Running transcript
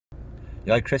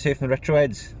You like Chris here from the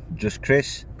Retroheads? Just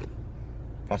Chris.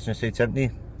 Passenger seat's empty.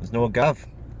 There's no Gav.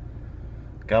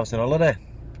 Gav's on holiday.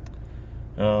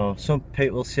 Some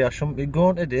people say I shouldn't be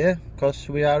going today because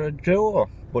we are a duo.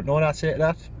 But no one I say to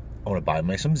that. I want to buy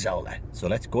me some Zelda. So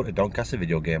let's go to Doncaster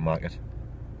video game market.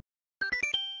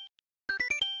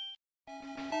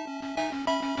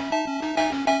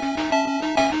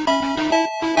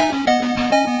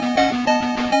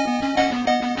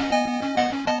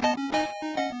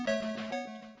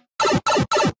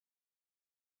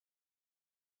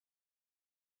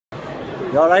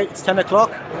 You alright? It's 10 o'clock.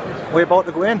 We're about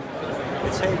to go in.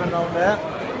 It's Haven down there.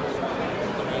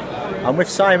 I'm with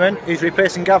Simon. He's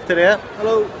replacing Gav today.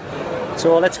 Hello.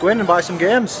 So let's go in and buy some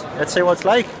games. Let's see what it's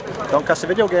like. Doncaster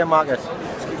video game market.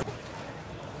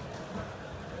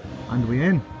 And we're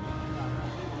in.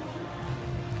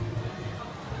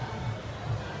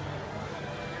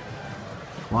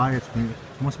 Quiet.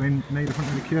 Must have been near the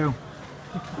front of the queue.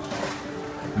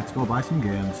 Let's go buy some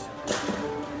games.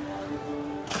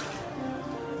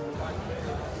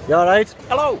 You alright?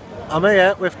 Hello. I'm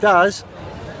here with Daz.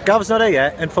 Gav's not here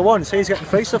yet, and for once he's getting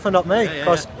free stuff and not me,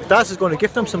 because Daz is going to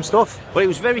gift him some stuff. Well, he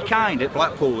was very kind at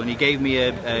Blackpool, and he gave me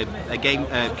a game,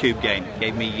 cube game.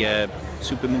 Gave me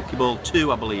Super Monkey Ball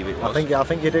 2, I believe it was. I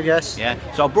think you did, yes. Yeah.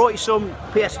 So I brought you some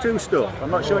PS2 stuff.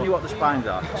 I'm not showing you what the spines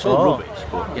are. It's all rubbish,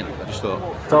 but you know, I just thought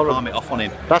I'd palm it off on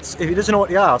him. That's if he doesn't know what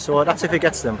they are, so that's if he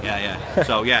gets them.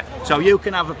 Yeah. So you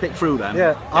can have a pick through them.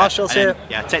 Yeah. I shall say.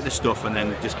 Yeah, take the stuff and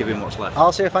then just give him what's left.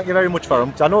 I'll say thank you very much for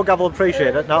them. I know Gav will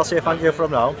appreciate it, and I'll say thank you for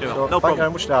them now. Sure. So No thank problem. you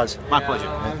very much, Daz. My pleasure.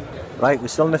 Right, we're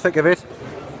still in the thick of it.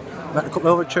 Met a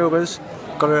couple of other tubers.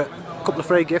 Got a couple of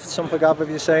free gifts, some for Gav, if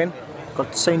you're saying.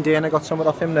 Got St. Dana, got some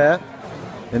off him there.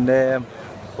 And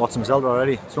bought some Zelda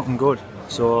already. It's looking good.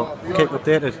 So keep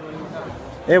updated.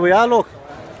 Here we are, look.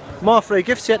 More free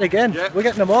gifts yet again. Yeah. We're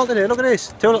getting them all today. Look at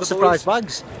this. Two little surprise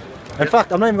bags. In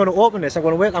fact, I'm not even going to open this. I'm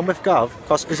going to wait. I'm with Gav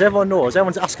because, as everyone knows,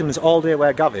 everyone's asking us all day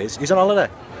where Gav is. He's on holiday.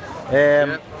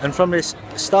 And from this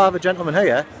star of a gentleman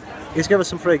here, he's given us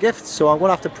some free gifts. So I'm going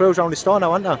to have to peruse around the store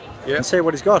now, aren't I? Yeah. And see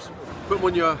what he's got. Put them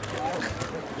on your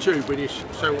tube when you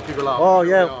show what people are. Oh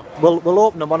yeah, we'll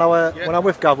open them when I'm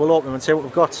with Gav. We'll open them and see what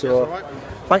we've got. So, right.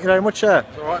 Thank you very much, sir.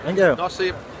 All right. Thank you. Nice to see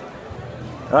you.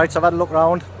 Alright, so I've had a look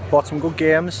around, bought some good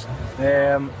games.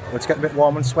 It's getting a bit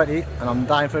warm and sweaty, and I'm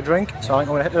dying for a drink. So I think I'm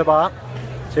going to head to the bar,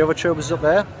 see other tubers up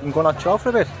there, and go and chill for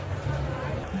a bit.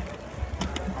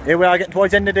 Here we are, getting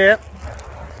towards the end of the day.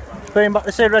 Bringing back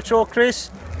to say retro, Chris.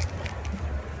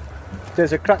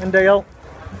 There's a cracking deal.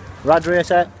 Rad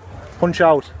Racer, Punch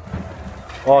Out.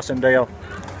 Awesome deal.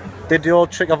 Did the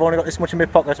old trick, I've only got this much in my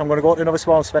pocket, I'm going to go to another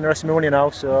spot and spend the rest of my money now,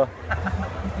 so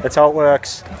that's how it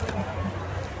works.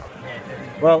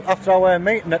 Well, after our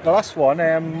meeting at the last one,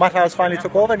 Matt has finally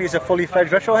took over and he's a fully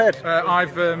fledged retro head.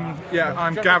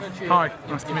 I'm Gav, hi,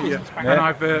 nice to meet you. Yeah. And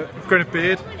I've grown a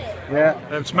beard.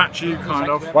 Yeah. To match you, kind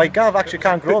of. Well, Gav actually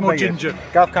can't grow a beard. Ginger.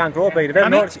 Gav can't grow a beard. If you ever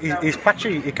notice, he's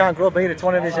patchy, he can't grow a beard, it's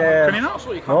one of his... Can he not?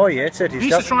 Oh, he hates it. He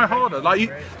needs to try harder.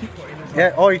 Like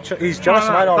yeah, he's jealous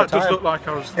of mine all the time. That does look like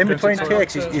I was... In between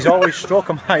takes, he's always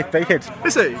stroking my beard.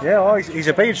 Is he? Yeah, he's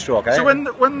a beard stroker. So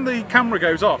when the camera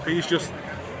goes off, he's just...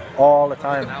 All the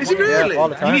time. Is he really? Yeah, all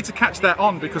the time. You need to catch that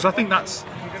on, because I think that's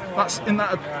in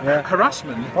that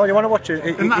harassment. Oh, you want to watch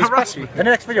it? In that harassment. In the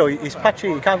next video, he's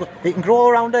patchy. He can grow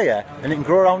around here, and he can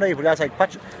grow around here, but he has like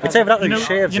patchy. It's even that he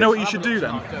shaves. You know what you should do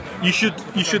then? You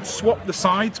should swap the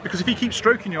sides, because if he keeps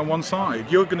stroking you on one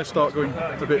side, you're going to start going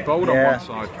a bit bold on one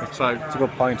side. So it's a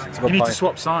good point. You need to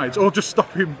swap sides, or just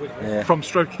stop him from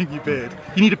stroking your beard.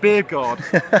 You need a beard guard.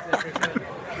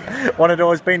 One of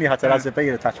those beanie hats that has a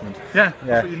beard attachment. Yeah,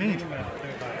 that's what you need.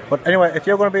 But anyway, if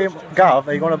you're going to be Gav,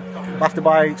 are you going to have to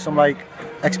buy some like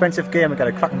expensive game and get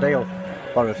a cracking deal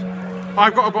for it?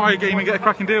 I've got to buy a game and get a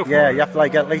cracking deal for it? Yeah, you have to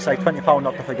like get at least like £20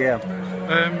 knocked off a game.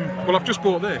 Well, I've just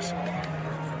bought this.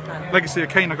 Legacy of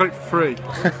Kain, I got it for free.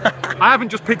 I haven't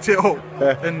just picked it up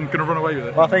and going to run away with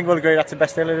it. Well, I think we'll agree that's the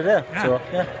best deal of the day. Yeah. So,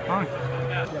 yeah. Fine.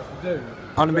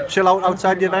 I'm a bit chill out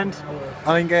outside the event.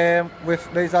 I think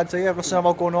with these lads here, we'll see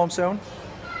about going home soon.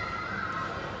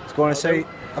 It's going to see,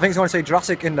 I think it's going to see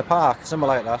Jurassic in the park, something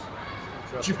like that.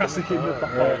 Jurassic in the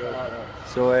park. Yeah.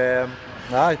 So, it's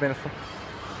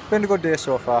been a good day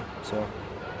so far. So,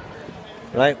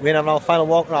 right, we're having our final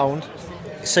walk round.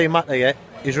 You see Matt here,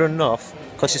 he's running off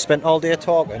because he spent all day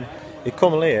talking. He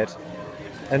come late,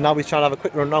 and now he's trying to have a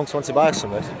quick run round because he wants to buy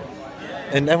something.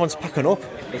 And everyone's packing up.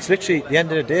 It's literally the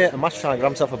end of the day, and Matt's trying to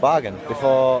grab himself a bargain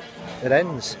before it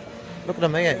ends. Look at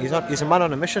him here, he's a man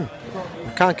on a mission.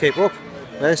 We can't keep up.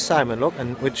 There's Simon, look,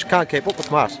 and we just can't keep up with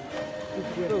Matt.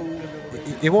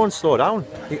 he won't slow down.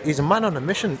 He's a man on a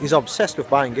mission. He's obsessed with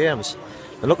buying games.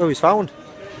 And look who he's found.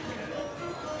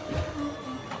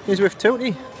 He's with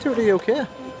Tootie. Tootie, you okay?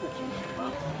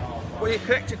 What are you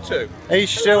connected to? Hey,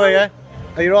 Stu, are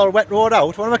you all wet road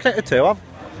out? What am I connected to? Am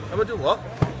I doing what?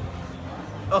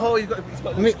 Oh, he's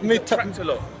got Me tractor,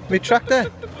 look. Me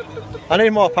tractor. I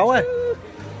need more power.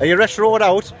 Are you rest road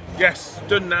out? Yes,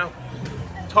 done now.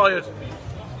 Tired.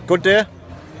 Good day?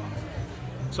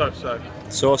 So.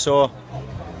 So.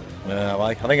 Yeah,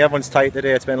 like, I think everyone's tight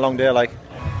today. It's been a long day, like.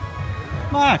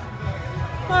 Mark!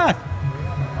 Hi.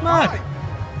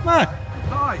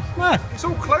 It's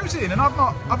all closing, and I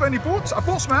bought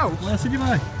some else. What else did you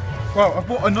buy? Well, I've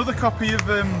bought another copy of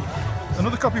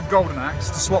Golden Axe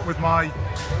to swap with my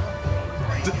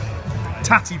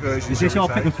tatty version. Is this your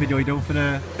pickup video you do for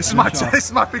the? This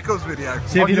is my pickles video.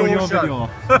 Save on your show. video.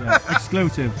 Yeah,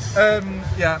 exclusive.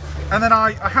 Yeah, and then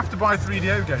I have to buy a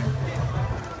 3DO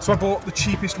game, so I bought the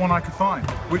cheapest one I could find,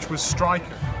 which was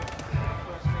Striker.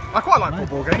 I quite like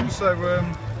football games, so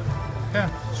yeah,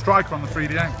 Striker on the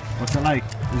 3DO. What's it like?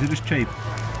 Is it just cheap?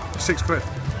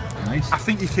 £6. Nice. I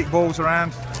think you kick balls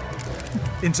around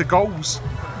into goals.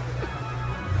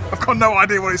 I've got no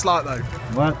idea what it's like though.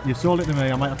 Well, you've sold it to me.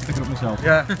 I might have to pick it up myself.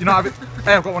 Yeah, you know,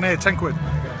 hey, I've got one here, 10 quid.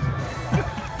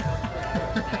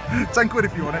 10 quid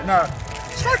if you want it. No,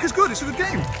 Striker's good. It's a good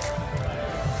game.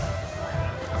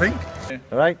 I think.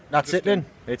 All right, that's it then.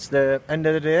 It's the end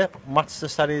of the day. Matt's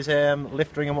just had his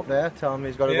lift ring him up there, telling me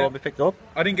he's got to go and be picked up.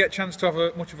 I didn't get a chance to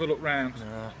have much of a look round.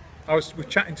 We were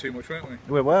chatting too much, weren't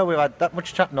we? We've had that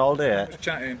much chatting all day. Just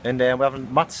chatting. And we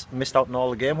haven't, Matt's missed out on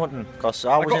all the game hunting, because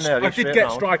I was in early. I did get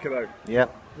Striker though. Yeah.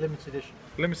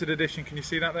 Limited edition, can you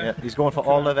see that there? Yeah, he's going for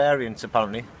all the variants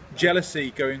apparently.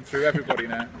 Jealousy going through everybody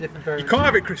now. Different variants. You can't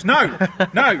have it, Chris. No,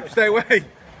 no, stay away.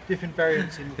 Different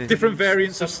variants. Different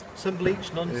variants. Some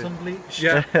bleach, none bleach.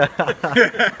 Yeah.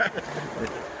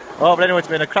 Oh, but anyway, it's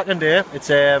been a cracking day. It's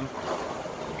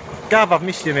Gav, I've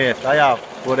missed you, mate. I have,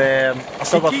 but I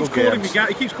still got good games.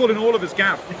 He keeps calling all of us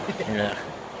Gav. Yeah.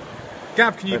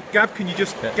 Gav, can you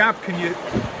just? Yeah. Gav, can you?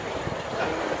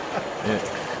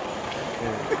 Yeah.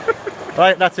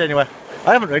 Right, that's it anyway.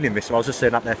 I haven't really missed him. I was just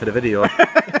saying that there for the video.